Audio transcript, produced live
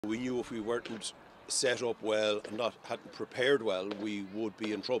We knew if we weren't set up well and hadn't prepared well, we would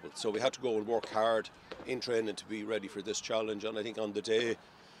be in trouble. So we had to go and work hard in training to be ready for this challenge. And I think on the day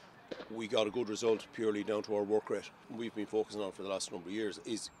we got a good result purely down to our work rate. We've been focusing on for the last number of years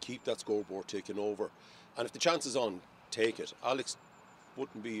is keep that scoreboard ticking over. And if the chance is on, take it. Alex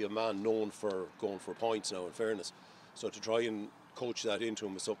wouldn't be a man known for going for points now, in fairness. So to try and coach that into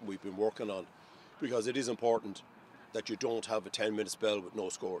him is something we've been working on, because it is important that you don't have a 10-minute spell with no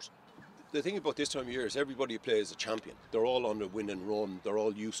scores. The thing about this time of year is everybody plays a champion. They're all on a winning run. They're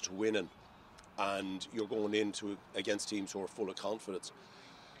all used to winning. And you're going into against teams who are full of confidence.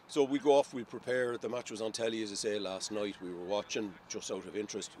 So we go off, we prepare. The match was on telly, as I say, last night. We were watching just out of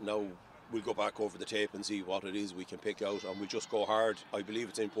interest. Now we'll go back over the tape and see what it is we can pick out, and we'll just go hard. I believe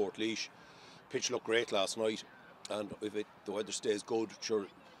it's in Portlaoise. Pitch looked great last night, and if the weather stays good, sure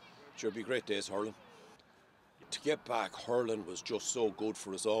it'll be great days hurling. To get back hurling was just so good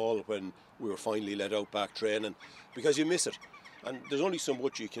for us all when we were finally let out back training, because you miss it. And there's only so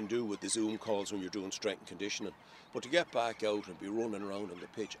much you can do with the Zoom calls when you're doing strength and conditioning. But to get back out and be running around on the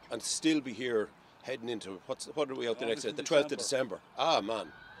pitch and still be here heading into, what are we out the next day? The 12th of December. Ah, man.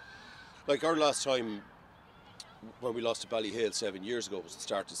 Like our last time when we lost to Ballyhale 7 years ago was the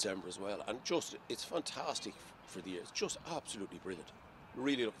start of December as well. And just, it's fantastic for the year. It's just absolutely brilliant.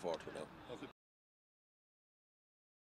 Really looking forward to it now.